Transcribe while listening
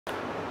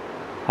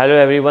Hello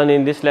everyone,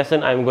 in this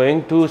lesson I am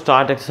going to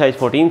start exercise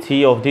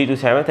 14C of the to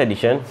 7th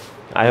edition.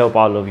 I hope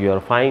all of you are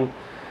fine.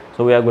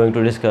 So we are going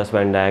to discuss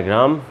Venn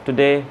diagram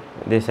today.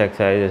 This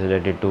exercise is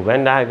related to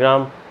Venn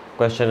diagram.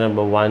 Question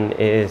number 1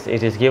 is,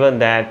 it is given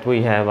that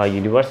we have a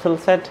universal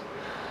set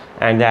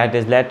and that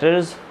is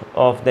letters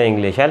of the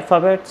English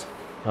alphabets.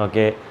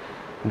 Okay,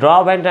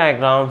 draw Venn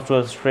diagrams to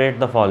illustrate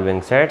the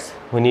following sets.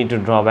 We need to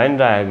draw Venn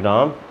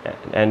diagram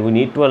and we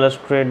need to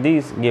illustrate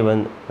these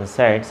given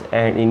sets,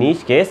 and in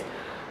each case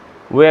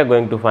we are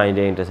going to find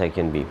the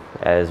intersection B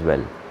as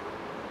well.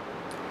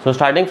 So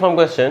starting from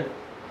question,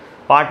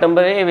 part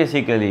number A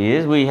basically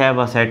is we have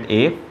a set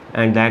A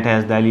and that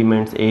has the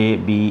elements A,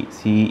 B,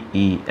 C,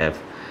 E, F,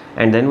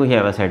 and then we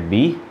have a set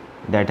B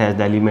that has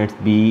the elements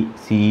B,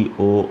 C,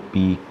 O,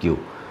 P, Q.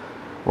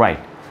 Right.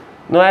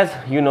 Now as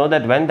you know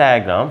that Venn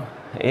diagram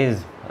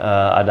is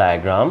a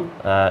diagram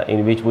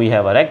in which we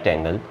have a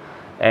rectangle,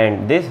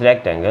 and this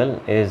rectangle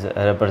is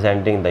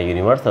representing the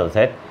universal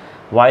set,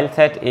 while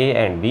set A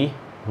and B,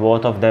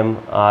 both of them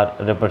are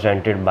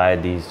represented by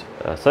these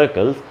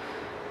circles,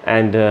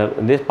 and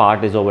this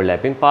part is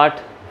overlapping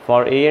part.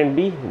 For A and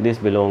B, this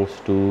belongs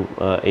to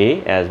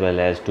A as well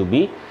as to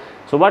B.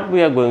 So what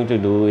we are going to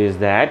do is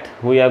that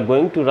we are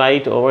going to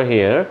write over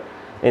here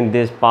in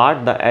this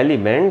part the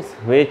elements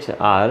which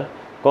are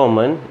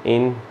common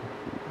in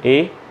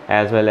A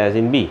as well as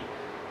in B.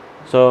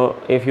 So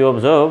if you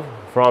observe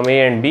from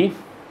A and B,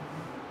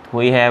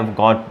 we have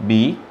got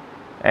B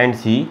and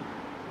C.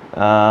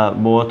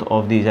 Both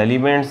of these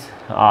elements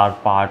are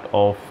part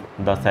of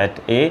the set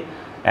A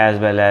as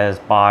well as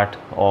part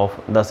of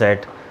the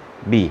set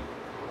B.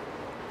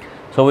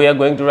 So we are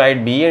going to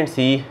write B and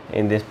C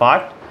in this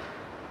part.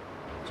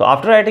 So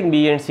after writing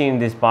B and C in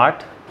this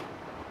part,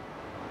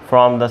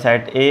 from the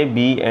set A,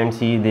 B and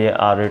C, they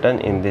are written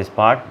in this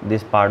part.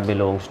 This part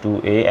belongs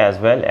to A as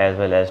well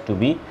as to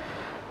B.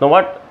 Now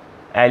what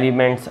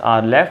elements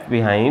are left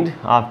behind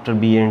after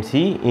B and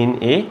C?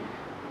 In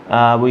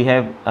A, we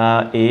have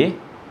A,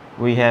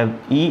 we have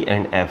E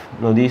and F.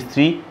 Now these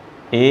three,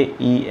 A,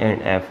 E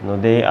and F, now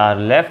they are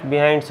left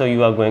behind, so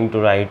you are going to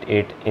write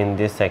it in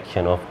this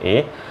section of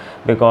A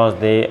because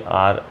they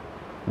are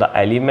the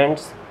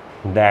elements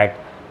that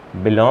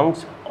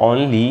belongs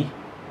only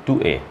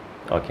to A.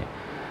 Okay,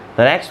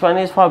 the next one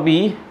is for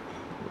B.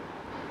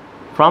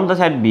 From the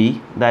set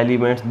B, the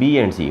elements B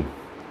and C,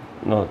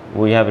 now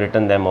we have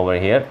written them over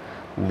here.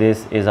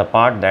 This is a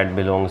part that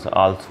belongs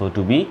also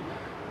to B.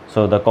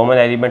 So the common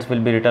elements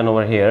will be written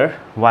over here,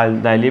 while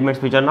the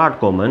elements which are not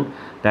common,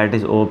 that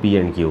is O, P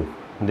and Q,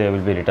 they will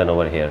be written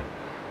over here.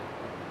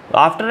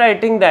 After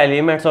writing the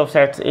elements of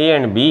sets A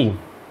and B,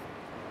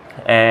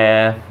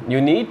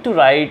 you need to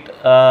write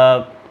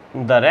the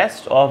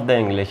rest of the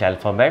English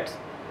alphabets,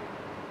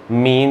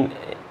 mean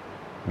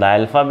the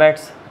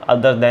alphabets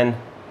other than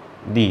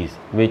these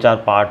which are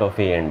part of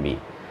A and B.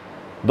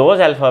 Those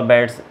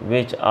alphabets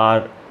which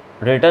are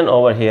written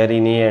over here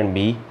in A and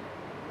B,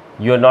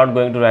 you are not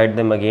going to write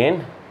them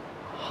again.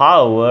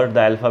 However,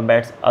 the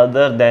alphabets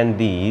other than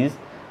these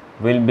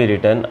will be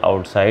written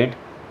outside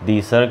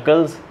these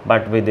circles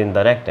but within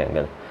the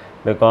rectangle,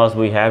 because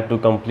we have to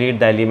complete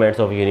the elements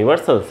of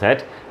universal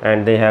set,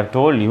 and they have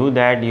told you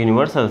that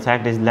universal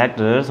set is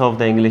letters of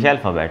the English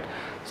alphabet.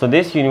 So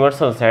this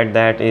universal set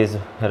that is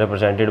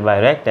represented by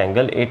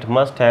rectangle, it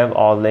must have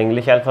all the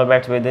English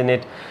alphabets within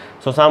it.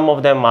 So some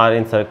of them are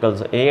in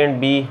circles A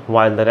and B,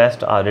 while the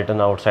rest are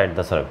written outside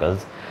the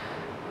circles.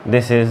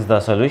 This is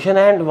the solution.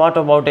 And what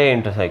about A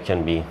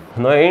intersection B?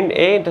 Now in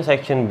A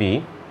intersection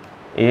B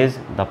is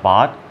the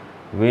part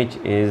which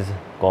is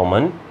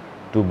common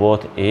to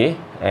both A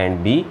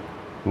and B,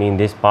 mean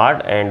this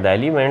part, and the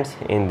elements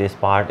in this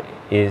part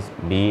is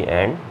B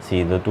and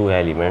C. The two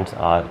elements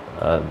are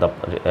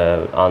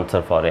the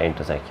answer for A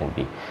intersection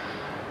B.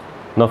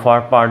 Now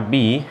for part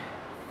B,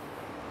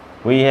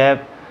 we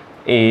have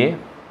A,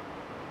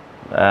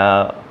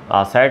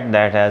 a set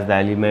that has the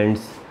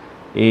elements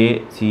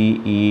A,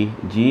 C, E,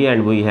 G,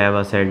 and we have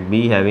a set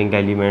B having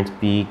elements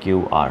P,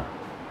 Q, R.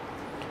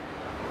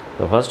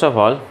 So first of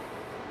all,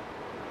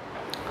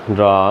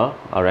 draw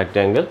a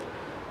rectangle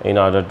in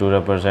order to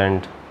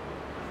represent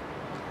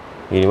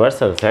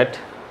universal set.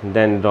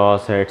 Then draw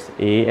sets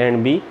A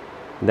and B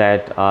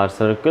that are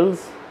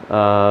circles.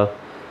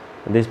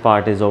 This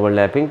part is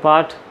overlapping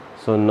part.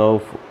 So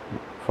now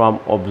from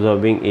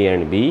observing A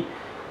and B,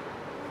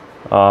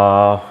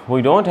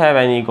 we don't have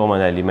any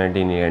common element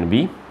in A and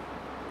B.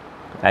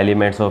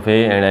 Elements of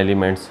A and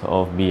elements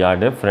of B are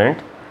different,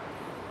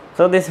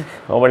 so this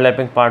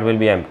overlapping part will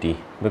be empty,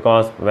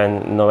 because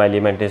when no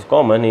element is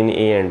common in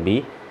A and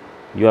B,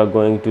 you are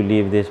going to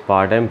leave this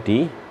part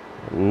empty.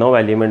 No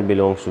element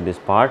belongs to this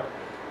part,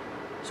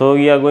 so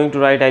we are going to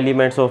write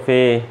elements of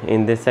A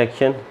in this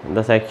section,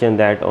 the section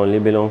that only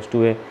belongs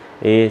to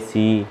A,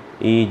 C,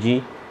 E,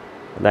 G.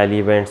 The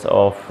elements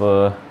of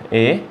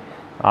A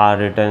are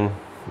written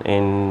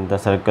in the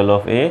circle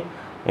of A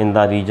in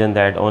the region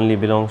that only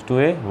belongs to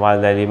A,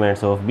 while the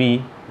elements of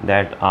B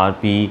that are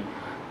P,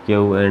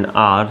 Q and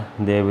R,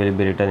 they will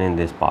be written in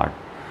this part.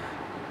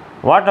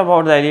 What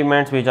about the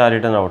elements which are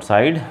written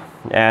outside?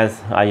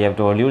 as I have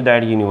told you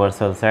that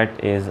universal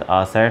set is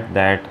a set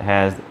that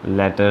has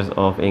letters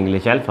of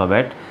English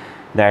alphabet.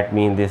 That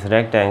means this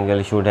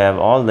rectangle should have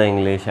all the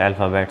English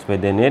alphabets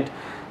within it.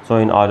 So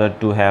in order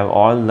to have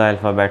all the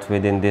alphabets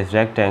within this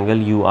rectangle,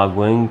 you are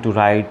going to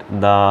write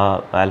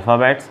the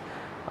alphabets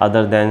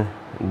other than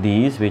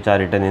these which are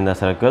written in the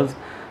circles.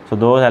 So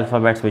those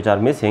alphabets which are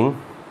missing,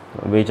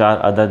 which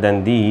are other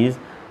than these,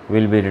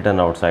 will be written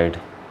outside.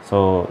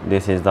 So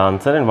this is the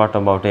answer. And what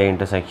about A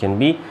intersection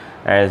B?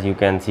 As you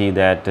can see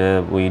that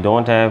we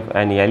don't have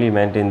any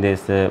element in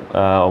this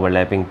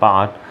overlapping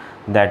part.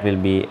 That will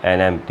be an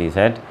empty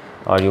set,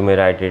 or you may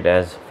write it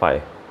as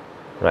 5,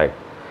 right?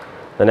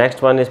 The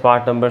next one is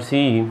part number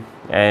C,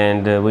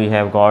 and we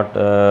have got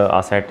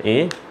a set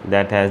A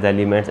that has the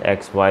elements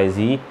X, Y,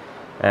 Z,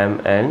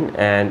 M, N,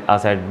 and a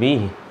set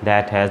B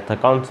that has the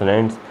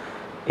consonants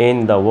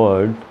in the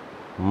word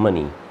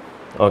money.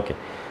 Okay,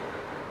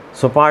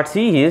 so part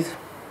C is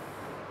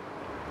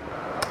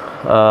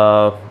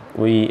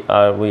we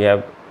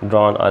have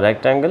drawn a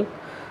rectangle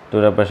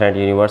to represent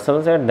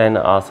universal set, then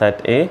a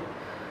set A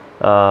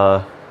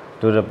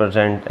to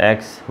represent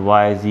X,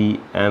 Y, Z,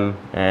 M,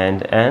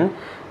 and N,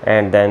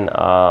 and then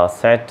a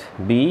set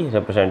B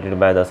represented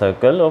by the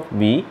circle of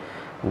B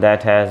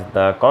that has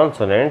the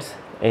consonants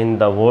in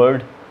the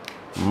word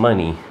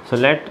money. So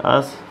let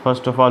us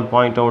first of all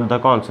point out the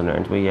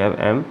consonants. We have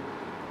M,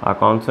 a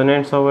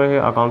consonants over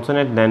here, a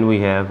consonant, then we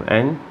have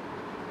N,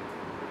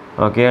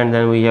 okay, and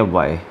then we have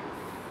Y.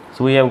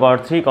 So we have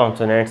got 3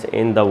 consonants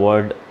in the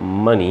word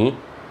money.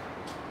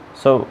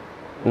 So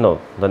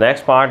no, the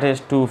next part is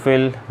to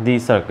fill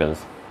these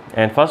circles,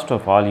 and first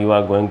of all you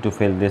are going to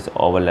fill this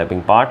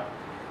overlapping part,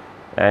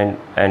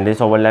 and this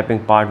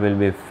overlapping part will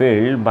be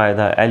filled by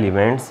the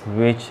elements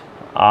which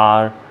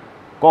are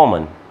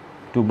common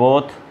to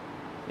both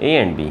A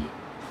and B.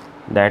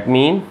 That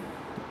means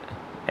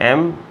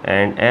M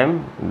and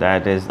M,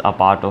 that is a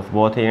part of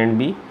both A and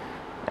B.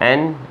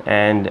 N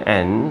and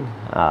N,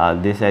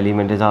 this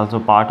element is also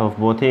part of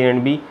both A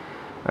and B.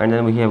 And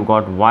then we have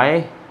got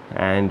Y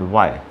and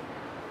Y,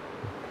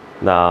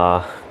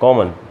 the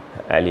common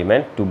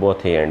element to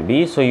both A and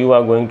B. So you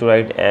are going to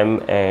write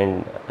M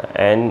and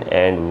N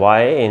and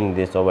Y in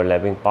this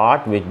overlapping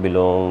part which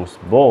belongs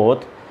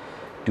both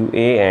to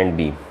A and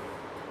B.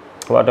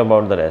 What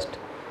about the rest?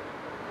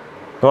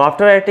 Now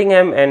after writing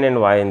M, N and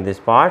Y in this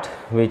part,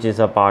 which is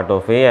a part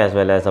of A as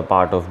well as a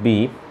part of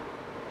B,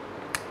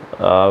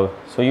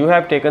 so you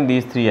have taken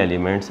these 3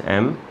 elements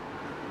M,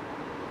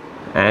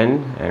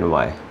 N and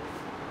Y.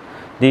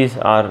 These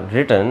are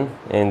written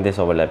in this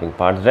overlapping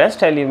part.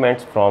 Rest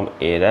elements from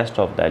A, rest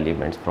of the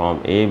elements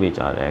from A which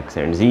are X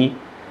and Z,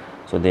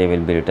 so they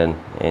will be written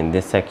in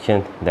this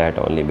section that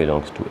only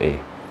belongs to A.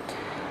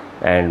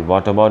 And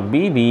what about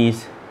B?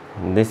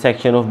 This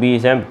section of B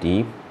is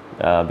empty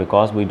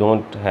because we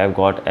don't have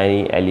got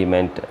any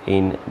element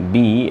in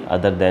B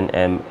other than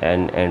M,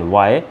 N and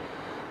Y,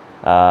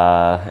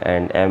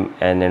 and M,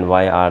 N and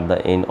Y are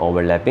the in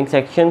overlapping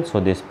section, so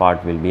this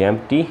part will be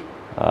empty.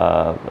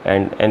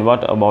 And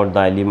what about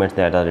the elements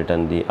that are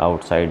written the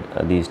outside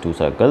these 2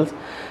 circles?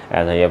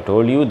 As I have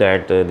told you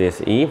that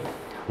this E,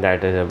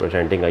 that is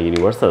representing a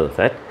universal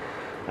set,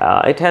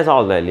 it has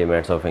all the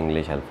elements of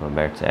English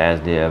alphabets, as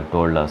they have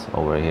told us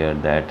over here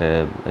that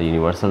a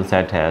universal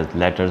set has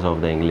letters of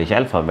the English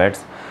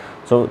alphabets.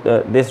 So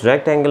this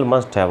rectangle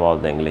must have all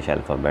the English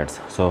alphabets.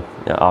 So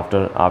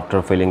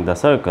after filling the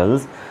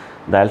circles,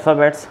 the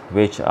alphabets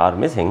which are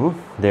missing,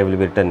 they will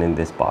be written in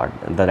this part.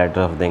 The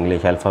letter of the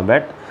English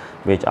alphabet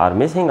which are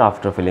missing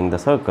after filling the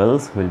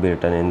circles will be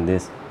written in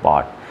this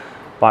part.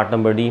 Part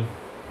number D,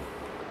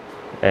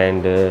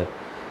 and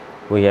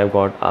we have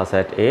got a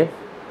set A,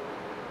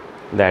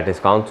 that is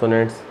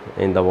consonants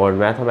in the word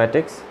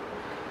mathematics.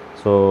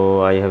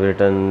 So I have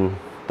written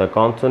the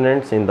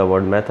consonants in the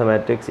word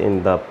mathematics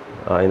in the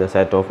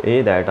set of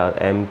A, that are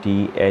M,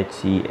 T, H,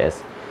 C,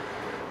 S.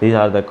 These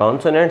are the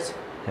consonants.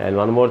 And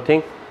one more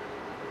thing,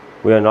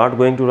 we are not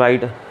going to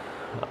write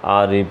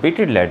a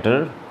repeated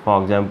letter.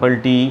 For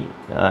example, T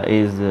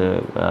is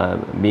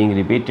being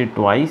repeated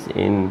twice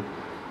in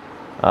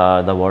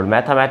the word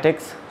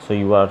mathematics, so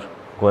you are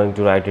going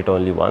to write it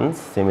only once.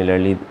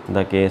 Similarly,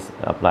 the case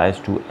applies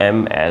to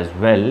M as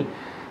well.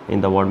 In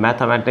the word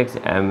mathematics,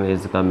 M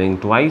is coming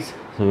twice,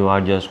 so you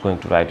are just going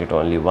to write it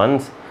only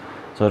once.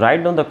 So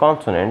write down the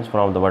consonants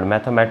from the word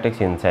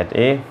mathematics in set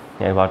A.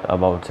 And what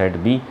about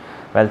set B?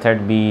 Well,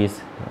 set B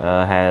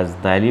has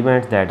the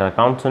elements that are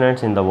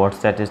consonants in the word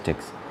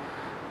statistics.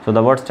 So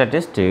the word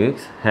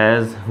statistics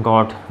has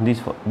got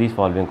these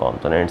following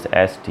consonants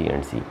S, T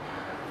and C.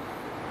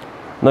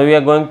 Now we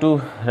are going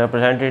to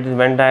represent it in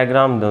Venn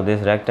diagram. Though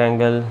this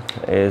rectangle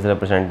is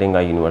representing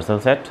a universal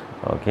set.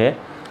 Okay,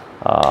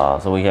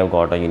 so we have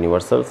got a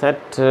universal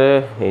set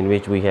in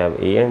which we have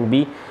A and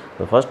B.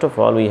 So first of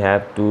all, we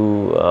have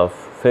to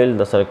fill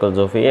the circles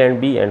of A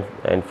and B,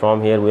 and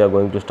from here we are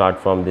going to start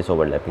from this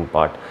overlapping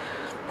part.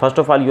 First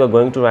of all, you are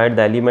going to write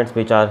the elements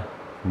which are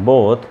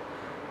both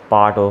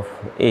part of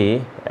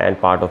A and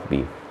part of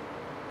B.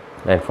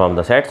 And from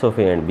the sets of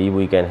A and B,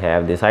 we can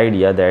have this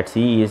idea that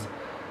C is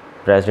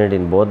present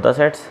in both the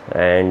sets,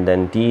 and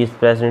then T is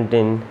present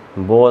in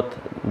both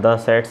the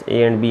sets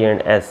A and B,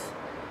 and S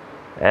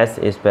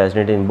is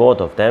present in both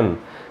of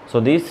them. So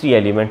these three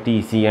elements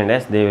T, C and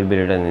S, they will be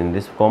written in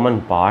this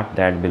common part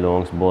that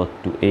belongs both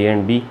to A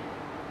and B.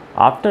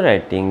 After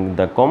writing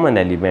the common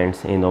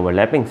elements in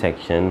overlapping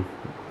section,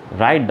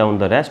 write down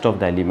the rest of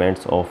the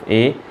elements of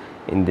A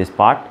in this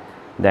part,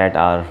 that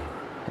are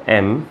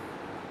M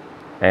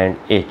and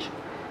H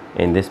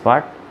in this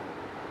part.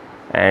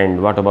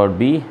 And what about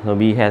B? So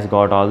B has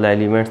got all the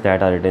elements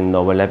that are written in the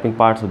overlapping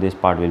part, so this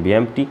part will be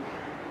empty.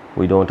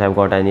 We don't have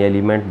got any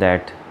element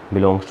that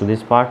belongs to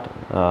this part.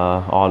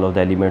 All of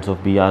the elements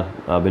of B are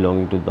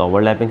belonging to the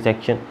overlapping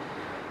section.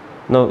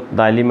 Now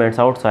the elements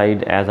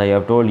outside, as I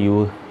have told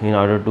you, in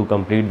order to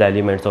complete the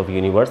elements of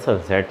universal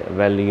set,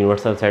 well, the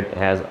universal set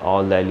has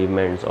all the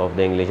elements of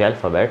the English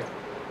alphabet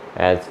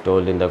as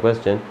told in the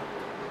question.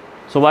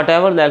 So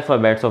whatever the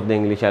alphabets of the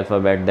English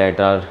alphabet that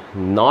are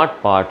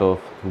not part of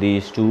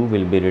these two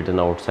will be written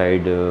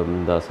outside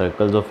the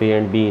circles of A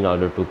and B in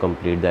order to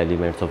complete the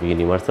elements of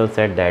universal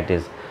set, that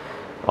is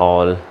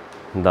all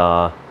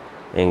the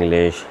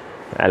English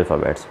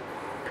alphabets.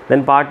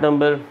 Then part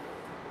number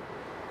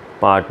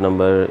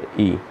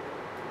E.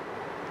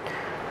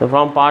 So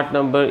from part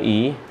number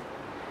E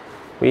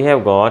we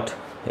have got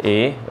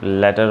a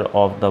letter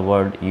of the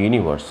word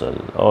universal.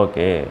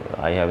 Okay,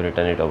 I have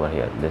written it over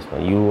here, this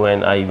one,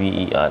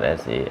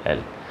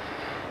 UNIVERSAL.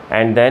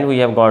 And then we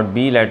have got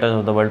B letters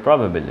of the word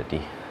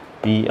probability,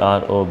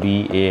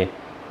 PROBA.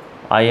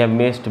 I have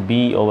missed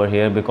B over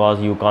here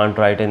because you can't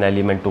write an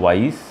element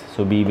twice,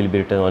 so B will be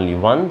written only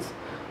once.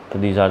 So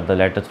these are the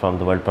letters from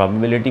the word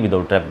probability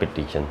without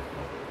repetition.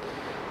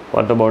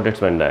 What about its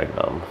Venn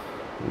diagram?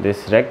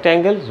 This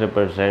rectangle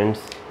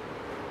represents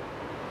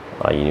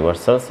a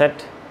universal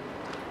set,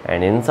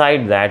 and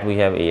inside that we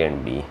have A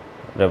and B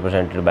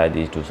represented by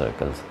these two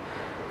circles.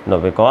 Now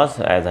because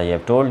as I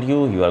have told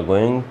you, you are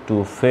going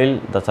to fill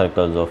the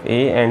circles of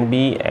A and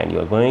B, and you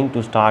are going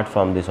to start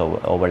from this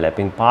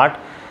overlapping part,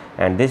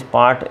 and this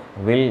part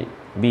will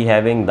be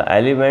having the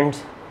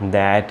elements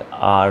that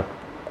are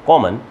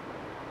common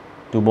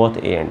to both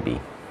A and B,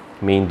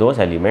 mean those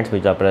elements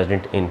which are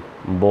present in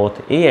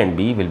both A and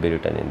B will be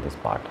written in this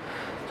part.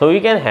 So we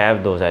can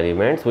have those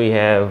elements. We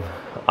have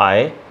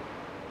I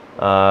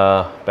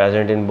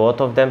present in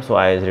both of them, so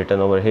I is written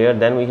over here.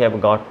 Then we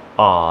have got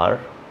R,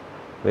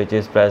 which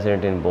is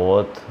present in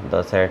both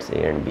the sets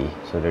A and B,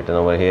 so written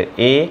over here.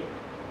 A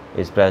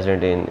is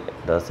present in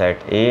the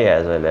set A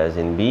as well as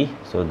in B,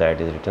 so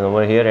that is written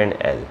over here, and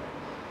L.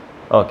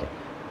 Okay,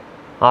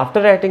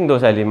 after writing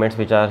those elements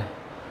which are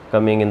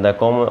coming in the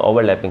common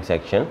overlapping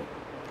section,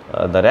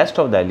 the rest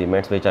of the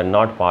elements which are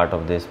not part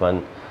of this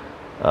one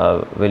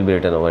will be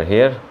written over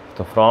here.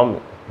 So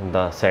from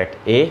the set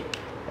A,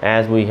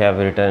 as we have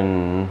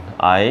written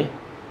I,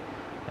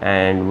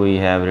 and we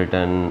have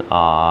written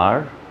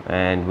R,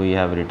 and we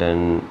have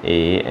written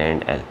A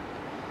and L.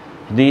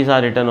 These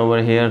are written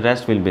over here,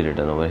 rest will be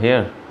written over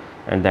here,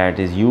 and that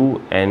is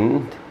U,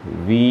 N,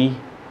 V,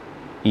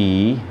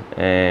 E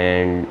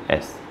and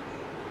S,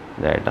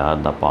 that are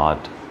the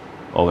part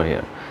over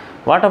here.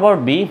 What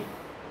about B?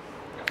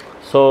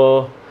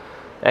 So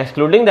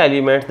excluding the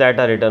elements that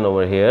are written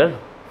over here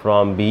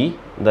from B,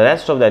 the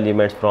rest of the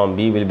elements from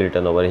B will be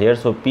written over here.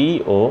 So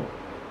POBTY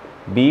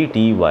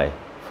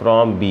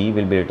from B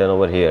will be written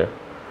over here,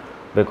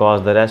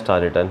 because the rest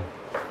are written,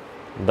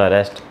 the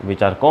rest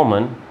which are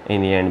common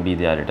in A and B,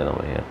 they are written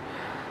over here.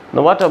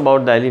 Now what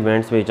about the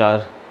elements which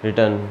are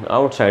written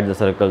outside the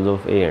circles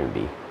of A and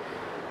B?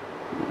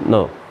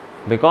 No,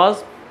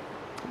 because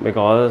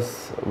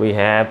we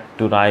have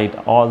to write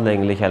all the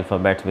English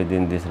alphabets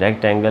within this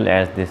rectangle,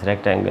 as this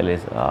rectangle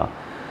is a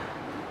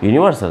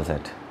universal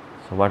set.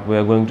 So what we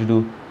are going to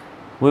do,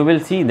 we will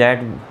see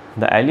that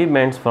the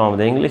elements from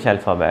the English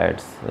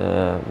alphabets,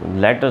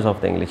 letters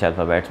of the English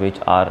alphabets which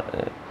are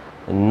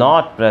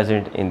not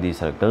present in these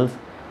circles,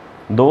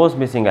 those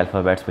missing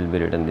alphabets will be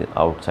written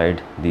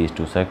outside these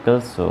two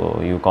circles.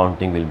 So your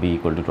counting will be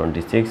equal to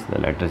 26, the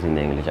letters in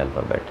the English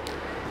alphabet.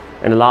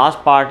 And the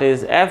last part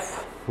is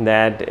F,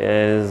 that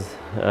is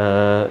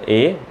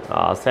a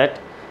set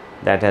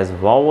that has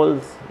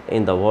vowels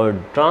in the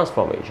word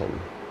transformation.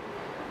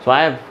 So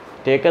I have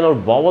taken out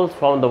vowels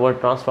from the word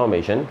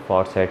transformation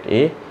for set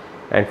A,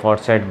 and for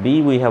set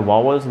B we have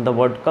vowels in the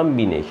word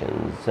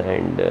combinations,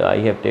 and I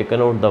have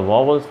taken out the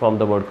vowels from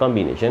the word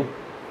combination.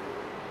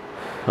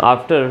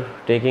 After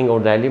taking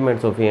out the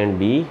elements of A and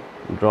B,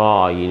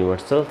 draw a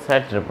universal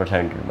set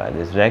represented by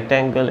this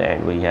rectangle,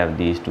 and we have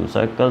these two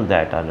circles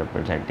that are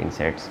representing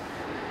sets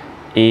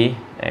A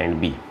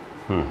and B.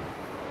 Now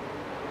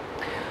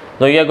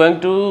we are going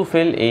to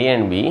fill A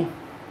and B.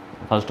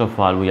 First of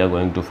all, we are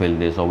going to fill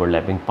this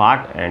overlapping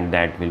part, and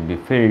that will be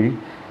filled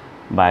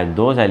by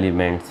those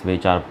elements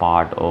which are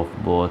part of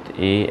both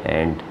A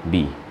and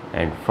B.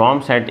 And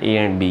from set A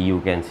and B,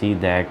 you can see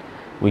that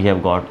we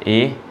have got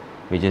A,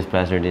 which is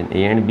present in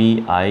A and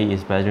B, I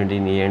is present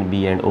in A and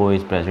B, and O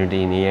is present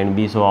in A and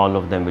B. So all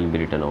of them will be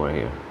written over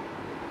here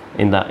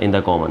in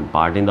the common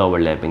part, in the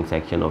overlapping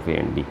section of A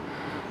and B.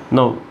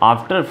 Now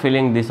after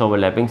filling this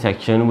overlapping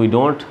section, we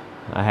don't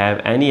have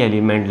any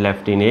element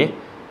left in A,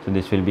 so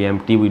this will be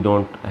empty. We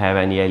don't have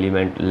any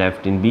element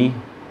left in B,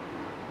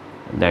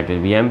 that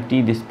will be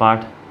empty, this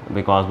part,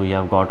 because we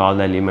have got all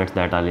the elements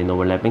that are in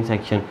overlapping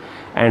section,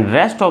 and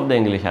rest of the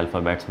English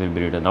alphabets will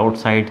be written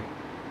outside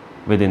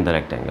within the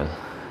rectangle.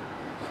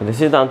 So this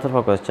is the answer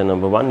for question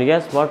number 1.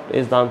 Yes, what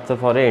is the answer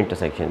for A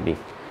intersection B?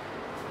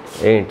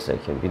 A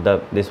intersection B,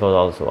 this was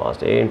also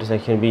asked. A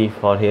intersection B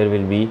for here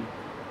will be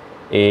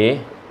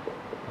A,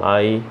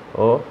 I,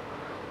 O.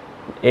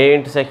 A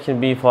intersection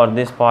B for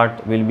this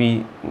part will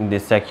be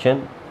this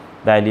section.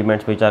 The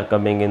elements which are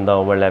coming in the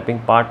overlapping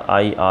part,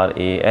 I, R,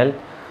 A, L.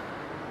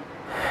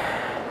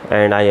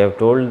 And I have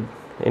told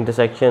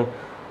intersection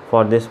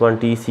for this one,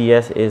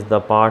 TCS is the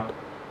part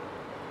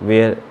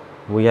where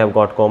we have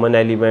got common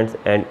elements,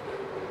 and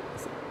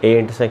A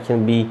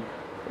intersection B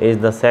is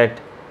the set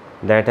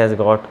that has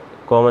got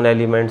common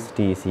elements,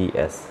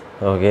 TCS.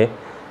 Okay,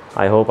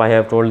 I hope I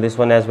have told this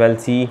one as well.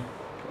 C,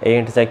 A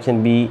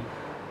intersection B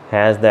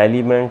has the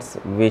elements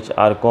which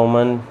are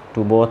common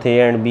to both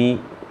A and B.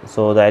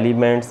 So the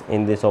elements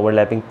in this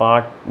overlapping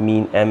part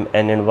mean M,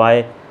 N and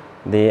Y.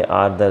 They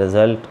are the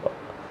result,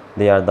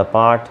 they are the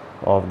part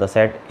of the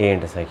set A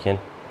intersection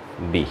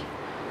B.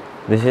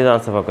 This is the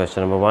answer for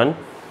question number 1.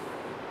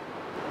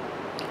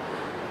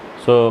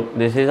 So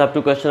this is up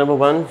to question number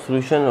 1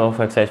 solution of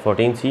exercise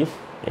 14C.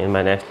 In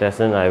my next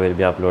lesson I will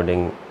be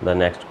uploading the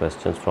next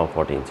questions from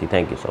 14C.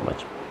 Thank you so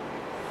much.